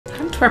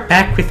we're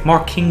back with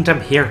more Kingdom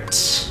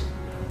Hearts.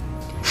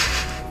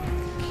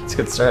 It's a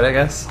good start, I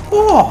guess.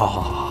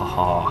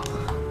 Oh.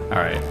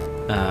 Alright.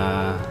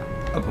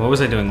 What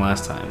was I doing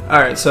last time?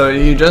 Alright, so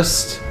you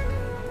just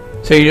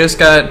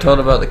got told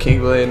about the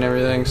Keyblade and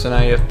everything, so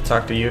now you have to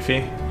talk to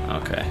Yuffie.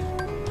 Okay.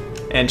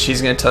 And she's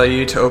gonna tell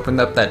you to open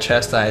up that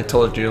chest I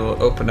told you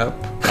to open up.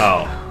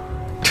 Oh.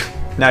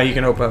 Now you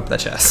can open up that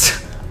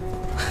chest.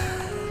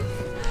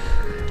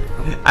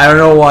 I don't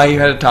know why you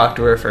had to talk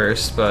to her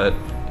first, but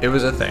it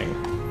was a thing.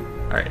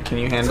 Alright, can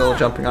you handle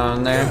jumping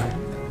on there?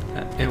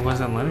 It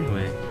wasn't letting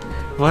me.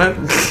 What?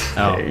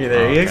 Oh.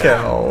 There you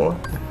go.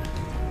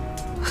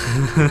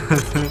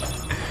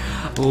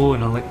 Ooh,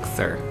 an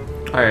elixir.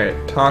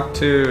 Alright, talk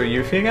to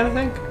Yuffie again, I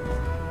think?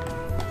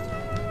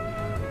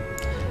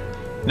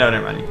 No,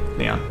 never mind.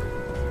 Leon.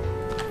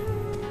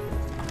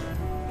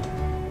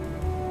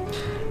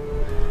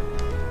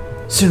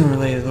 Sooner or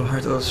later, the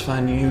heart will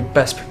find you. You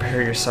best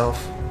prepare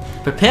yourself.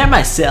 Prepare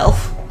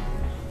myself?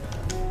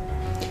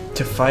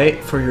 To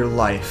fight for your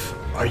life.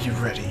 Are you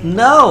ready?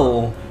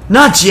 No!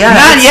 Not yet!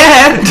 Not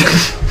yet!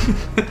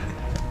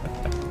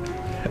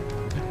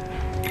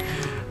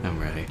 I'm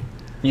ready.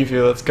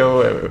 Yuffie, let's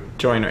go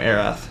join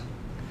Arath.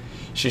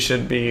 She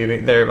should be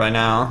there by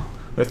now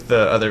with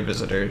the other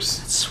visitors.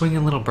 That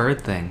swinging little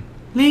bird thing.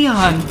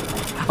 Leon!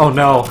 Oh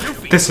no,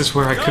 this is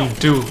where I couldn't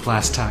do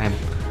last time.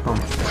 Oh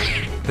my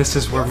god. This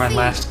is where my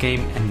last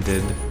game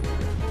ended.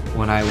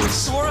 When I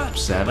was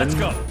 7?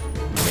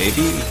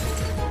 Maybe?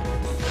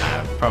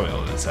 Probably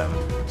older than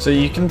 7. So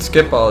you can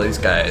skip all these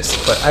guys,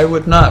 but I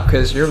would not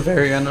because you're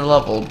very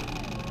underleveled.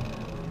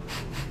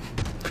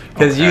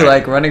 Because you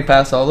like running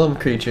past all them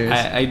creatures.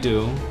 I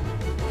do.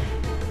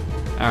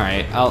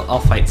 Alright, I'll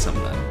fight some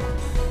then.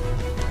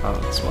 Oh,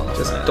 it's well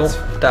just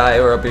don't die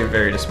or I'll be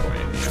very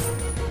disappointed in you.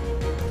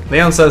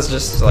 Leon says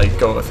just like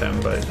go with him,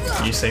 but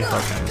you say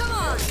fuck him.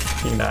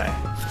 You can die.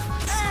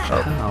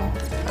 Oh, How?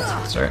 that's a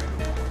good start.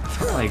 I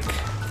felt like...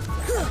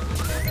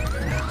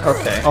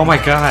 Okay. Oh my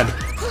god.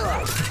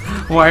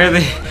 Why are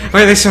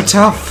they so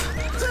tough?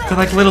 They're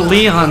like little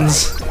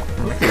Leons.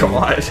 Oh my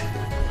god.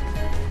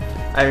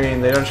 I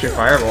mean, they don't shoot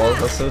fireballs.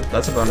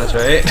 That's a bonus,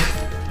 right?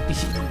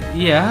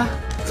 Yeah.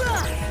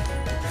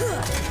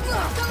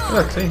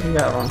 Look, see, you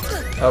got one.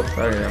 Oh,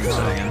 okay, I'm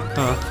sitting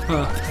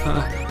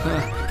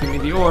in. Give me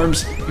the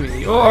orbs. Give me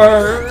the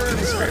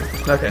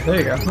orbs. Okay, there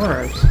you go. More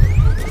orbs.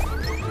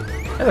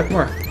 Hey, look,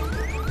 more.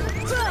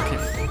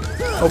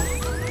 Oh,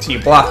 so you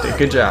blocked it.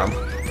 Good job.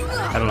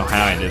 I don't know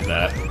how I did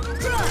that.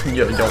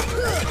 You'll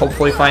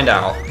hopefully find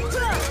out.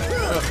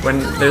 When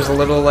there's a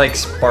little, like,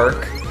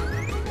 spark,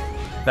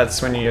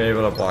 that's when you're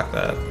able to block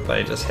that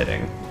by just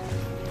hitting.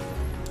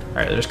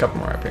 Alright, there's a couple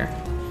more up here.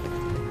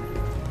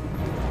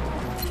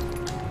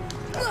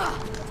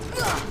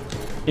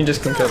 You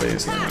just can kill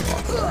these and then you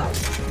walk away.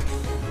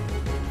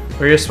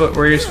 Where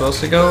you're supposed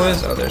to go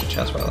is... Oh, there's a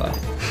chest by the way. I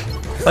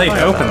thought you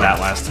I opened that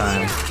last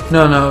time.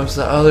 No, it was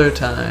the other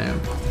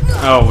time.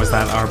 Oh, was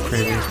that our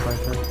previous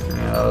playthrough?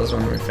 Yeah, that was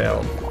when we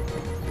failed.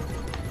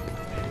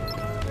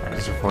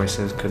 As your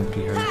voices couldn't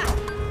be heard.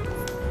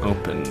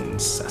 Open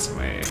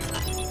sesame.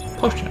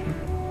 Potion.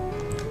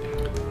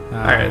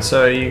 Alright,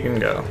 so you can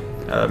go.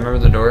 Remember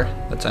the door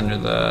that's under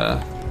the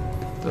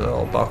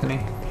little balcony?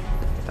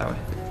 That way.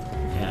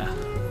 Yeah.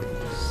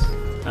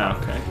 Oh,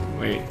 okay.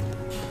 Wait.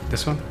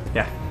 This one?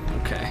 Yeah.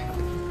 Okay.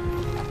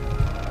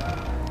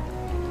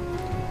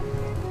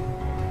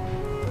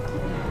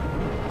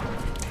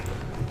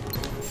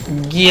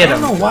 Get I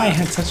him! don't know why I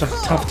had such a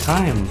tough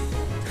time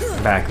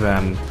back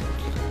then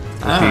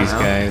with these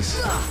guys.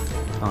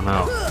 Oh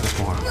no, there's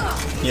more.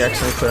 You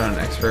actually put on an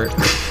expert.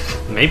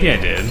 Maybe I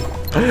did.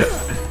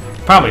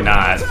 Probably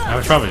not. I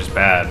was probably just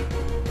bad.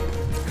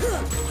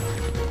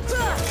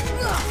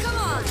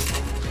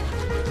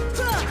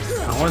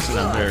 I wasn't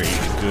a very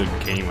good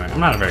gamer. I'm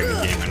not a very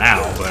good gamer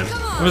now, but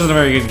I wasn't a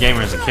very good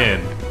gamer as a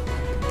kid.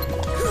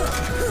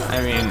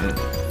 I mean...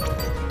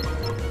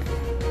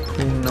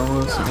 Who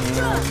knows,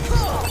 man?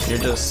 You're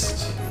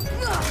just...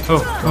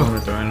 going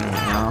with the wind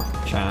right now.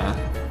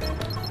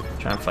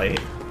 Trying to fight.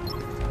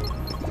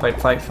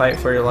 Fight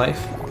for your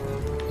life.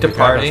 To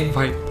party.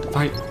 Fight.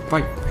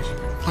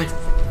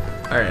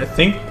 Alright, I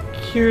think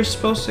you're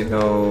supposed to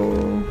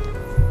go...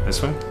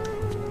 This way?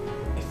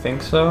 I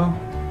think so.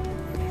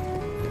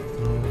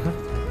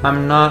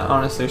 I'm not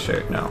honestly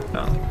sure. No.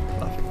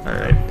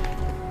 Alright.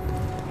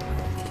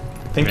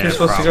 I think you're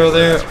supposed to go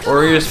there,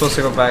 or you're supposed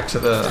to go back to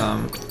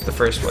the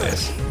first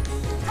place.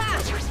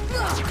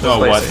 Oh,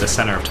 what? The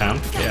center of town?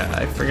 Yeah,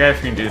 I forget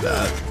if you do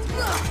that.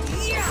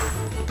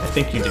 I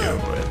think you do,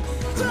 but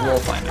we'll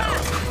find out.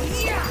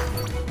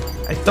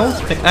 I don't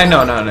think...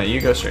 No, you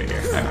go straight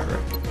here. I remember.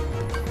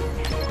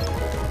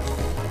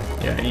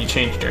 Yeah, you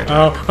changed your...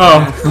 Oh,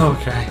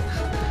 okay.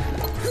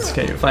 It's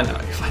okay, you'll find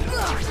out. You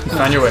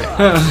find your way.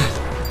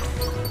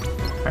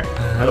 Alright,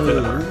 open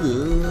it up.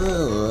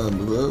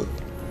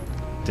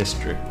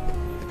 District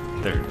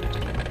 3rd.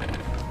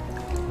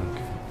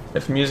 Okay.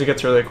 If music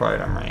gets really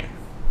quiet, I'm right.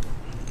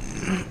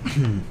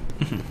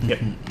 Yep.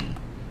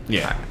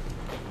 Yeah.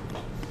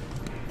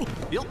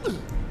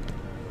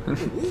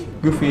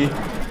 Goofy.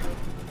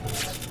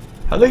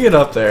 How'd they get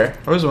up there?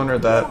 I always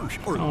wondered that. I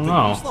don't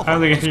know. How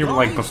did they get here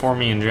like before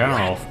me in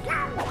general?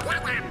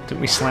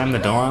 Didn't we slam the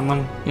door on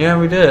them? Yeah,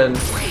 we did.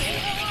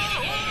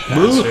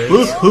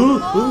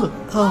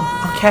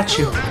 Oh, I'll catch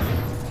you.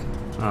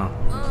 Oh.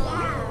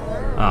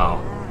 Oh.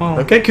 Well,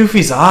 Look at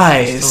Goofy's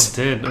eyes.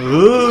 still did.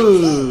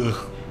 Ooh.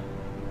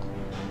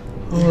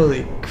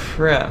 Holy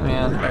crap,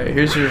 man! All right,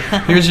 here's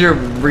your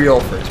real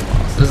first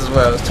boss. This is what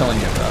I was telling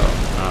you about.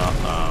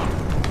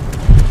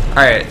 All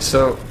right,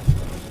 so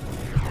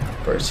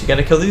first you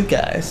gotta kill these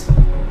guys.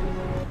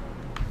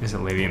 Is it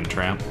Lady and the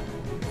Tramp?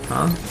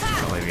 Huh?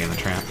 Is it Lady and the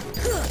Tramp?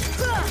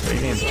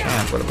 Lady and the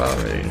Tramp. What about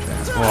Lady and the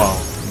Tramp? Well,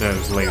 there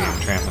was Lady and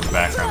the Tramp in the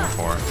background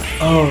before.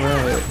 Oh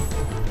right.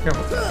 Forgot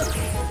about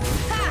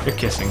that. They're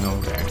kissing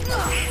over there.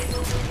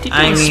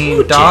 I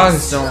mean,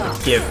 dogs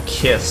don't give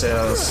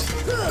kisses.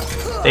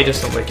 They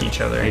just lick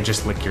each other. They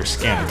just lick your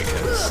skin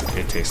because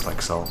it tastes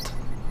like salt.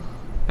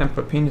 And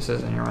put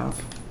penises in your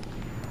mouth.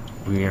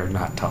 We are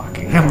not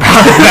talking about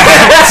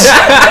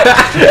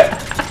that.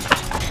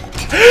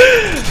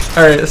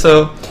 Alright,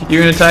 so you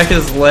can attack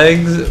his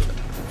legs,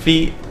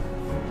 feet,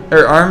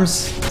 or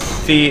arms,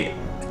 feet,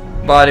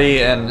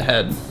 body, and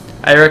head.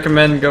 I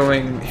recommend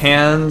going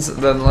hands,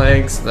 then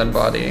legs, then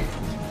body.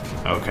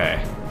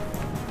 Okay.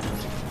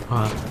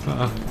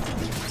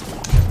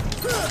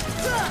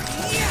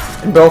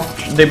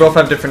 They both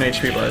have different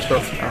HP bars,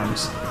 both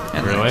arms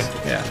and Really? legs.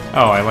 Yeah.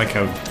 Oh, I like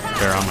how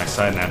they're on my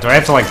side now. Do I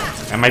have to like?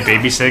 Am I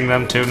babysitting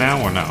them too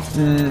now, or no?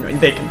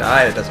 They can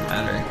die. It doesn't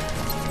matter.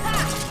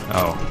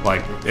 Oh,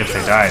 like if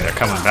they die, they're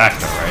coming back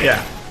though, right?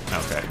 Yeah.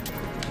 Okay.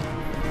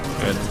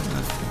 Good.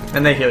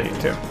 And they heal you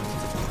too.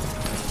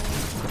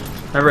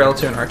 Remember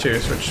L2 and R2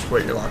 switch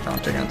what you're locked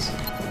onto against.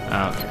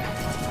 Okay.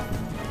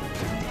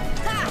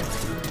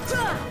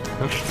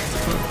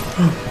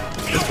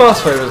 This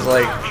boss fight was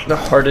like the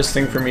hardest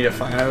thing for me to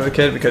find as a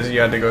kid because you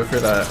had to go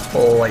through that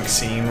whole like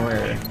scene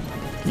where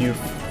you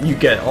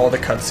get all the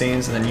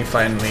cutscenes and then you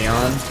find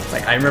Leon.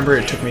 Like I remember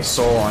it took me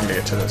so long to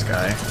get to this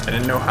guy. I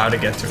didn't know how to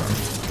get to him.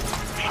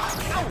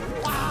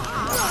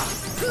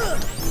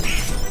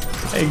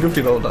 Hey,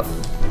 Goofy leveled up.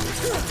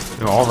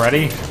 They're all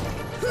ready?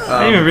 I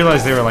didn't even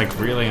realize they were like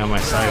really on my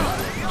side.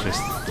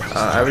 Just.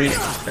 I would.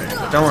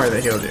 Don't worry,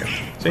 they healed you.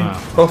 See,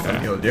 Oh, both of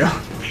them healed you.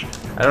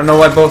 I don't know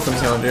why both of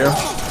them healed you.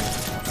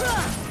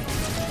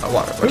 Oh,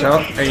 watch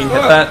out! Are you gonna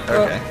hit that?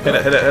 Okay, hit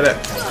it, hit it, hit it.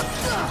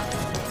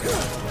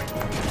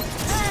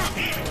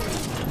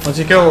 Once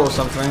you kill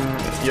something,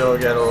 you'll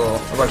get a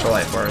bunch of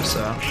light bars.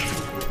 So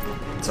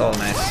it's all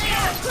nice.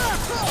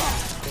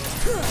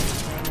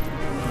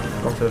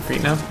 Going for the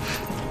feet now.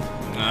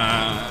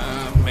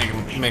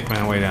 Make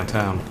my way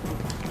downtown.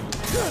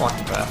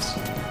 Walking fast.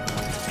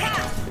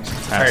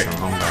 Pass them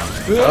homebound.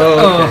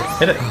 Oh,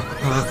 okay. Hit it.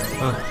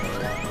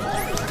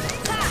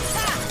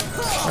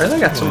 Why do they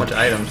got so much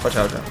items? Watch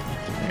out, Joe.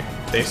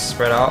 They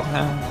spread out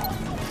now.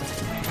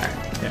 Alright,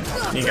 yeah,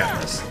 you got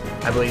this.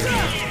 I believe in you.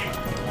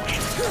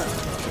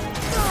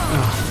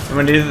 And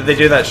when they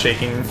do that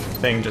shaking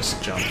thing, just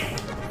jump.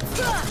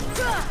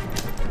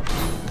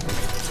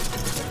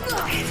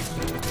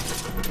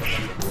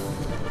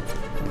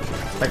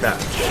 Like that.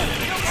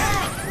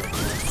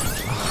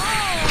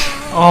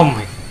 Oh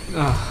my.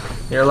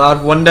 You're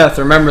allowed one death,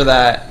 remember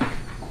that.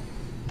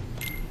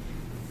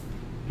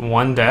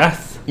 One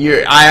death?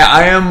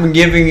 I am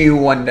giving you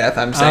one death,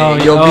 I'm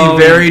saying. You'll be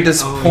very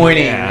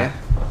disappointing.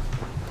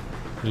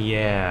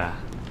 Yeah.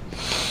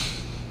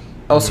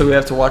 Also, we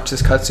have to watch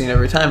this cutscene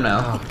every time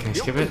now. Oh, can I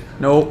skip it?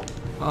 Nope.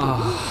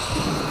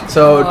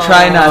 So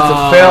try not to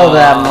fail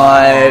that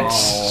much.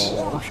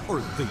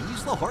 Are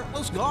these the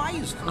heartless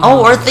guys?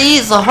 Oh, are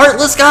these the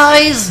heartless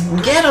guys?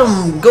 Get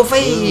them,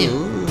 Goofy!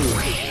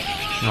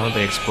 No,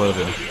 they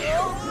exploded.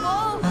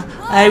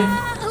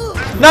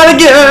 Not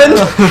again!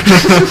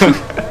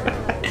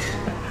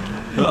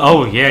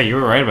 Oh yeah, you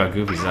were right about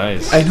Goofy's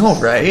eyes. I know,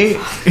 right?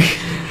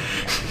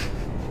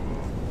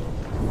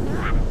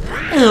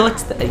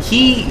 What's that?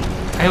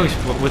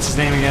 What's his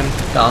name again?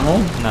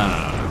 Donald?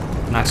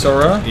 No. Not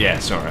Sora? Yeah,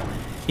 Sora.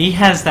 He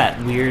has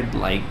that weird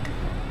like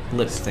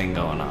lip thing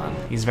going on.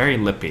 He's very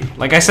lippy.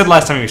 Like I said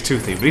last time, he was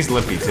toothy, but he's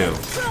lippy too.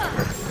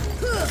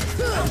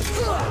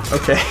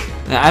 Okay.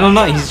 I don't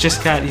know. He's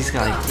got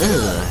like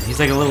ugh. He's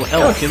like a little Look,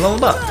 elf. he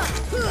leveled up.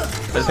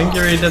 I think you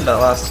already did that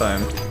last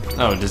time.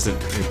 Oh, does it?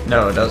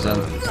 No, it doesn't.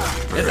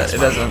 It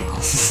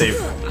doesn't save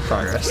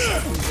progress.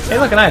 Hey,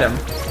 look, an item.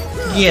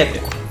 Get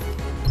it.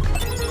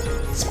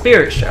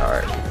 Spirit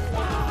shard.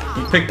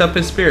 You picked up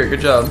his spirit.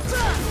 Good job.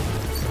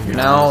 You're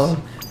now.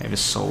 I have his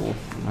soul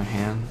in my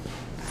hand.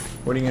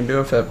 What are you gonna do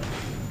with it?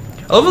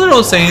 I love that they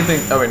don't say anything.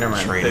 Oh wait, never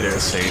mind. Trade They it do. to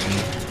Satan.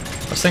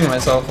 I was thinking to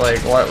myself, like,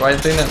 why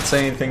did they not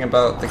say anything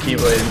about the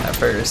Keyblade at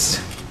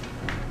first?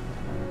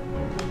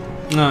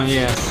 No,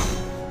 yeah.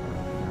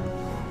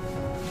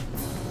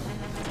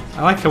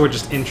 I like how we're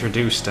just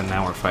introduced and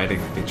now we're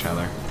fighting with each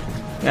other.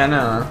 Yeah,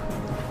 no.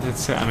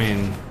 It's, I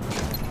mean,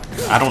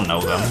 I don't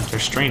know them. They're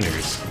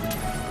strangers.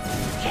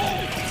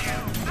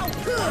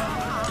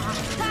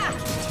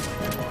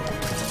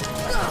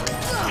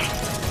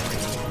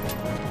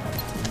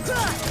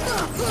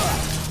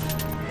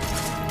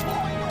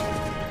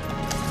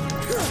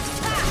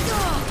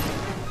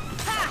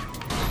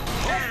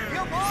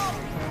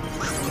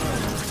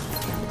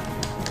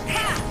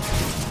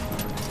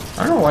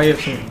 I don't know why you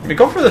have some...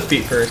 Go for the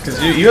feet first,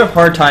 because you have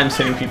hard times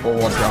hitting people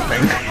while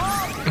jumping.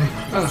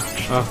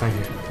 Oh, thank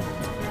you.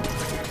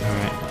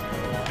 Alright.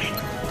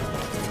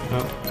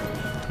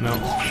 No.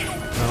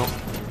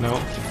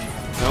 Nope.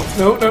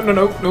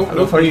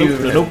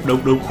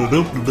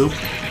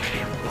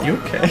 You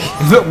okay?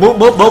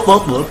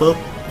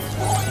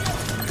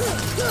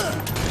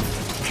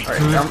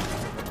 Alright, jump.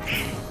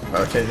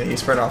 Okay, he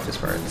spread off his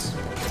parts.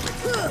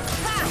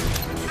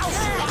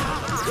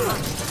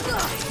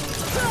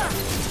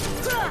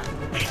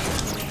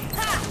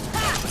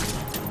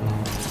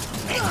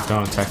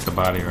 Don't attack the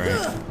body,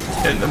 right?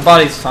 The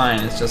body's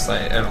fine, it's just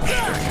like, I don't know.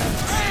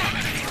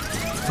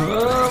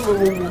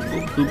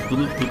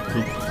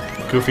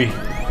 Goofy,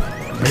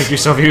 make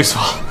yourself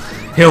useful.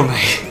 Heal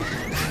me.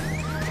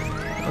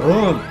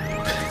 Oh,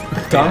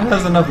 Dom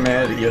has enough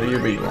mana to heal you,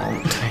 but you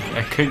won't.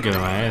 I could go to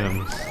my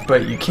items.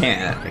 But you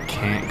can't. I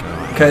can't go.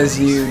 Because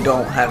you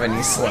don't have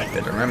any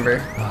selected,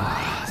 remember?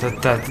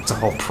 That's a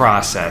whole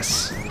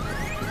process.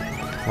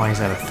 Why is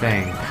that a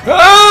thing?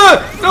 Ah!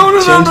 No!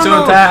 Change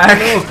to attack.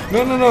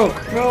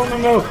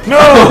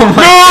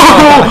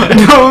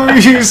 No!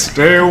 You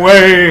stay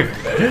away.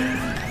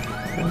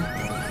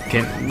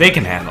 They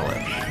can handle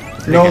it.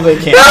 They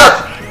can't.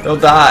 Ah! They'll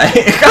die.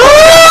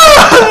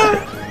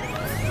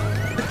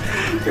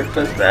 You're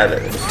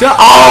pathetic.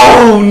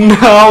 Oh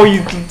no!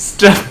 You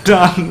stepped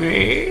on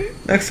me.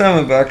 Next time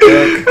on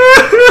Backtrack,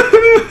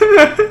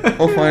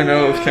 we'll find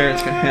out if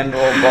Terence can handle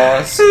a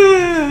boss.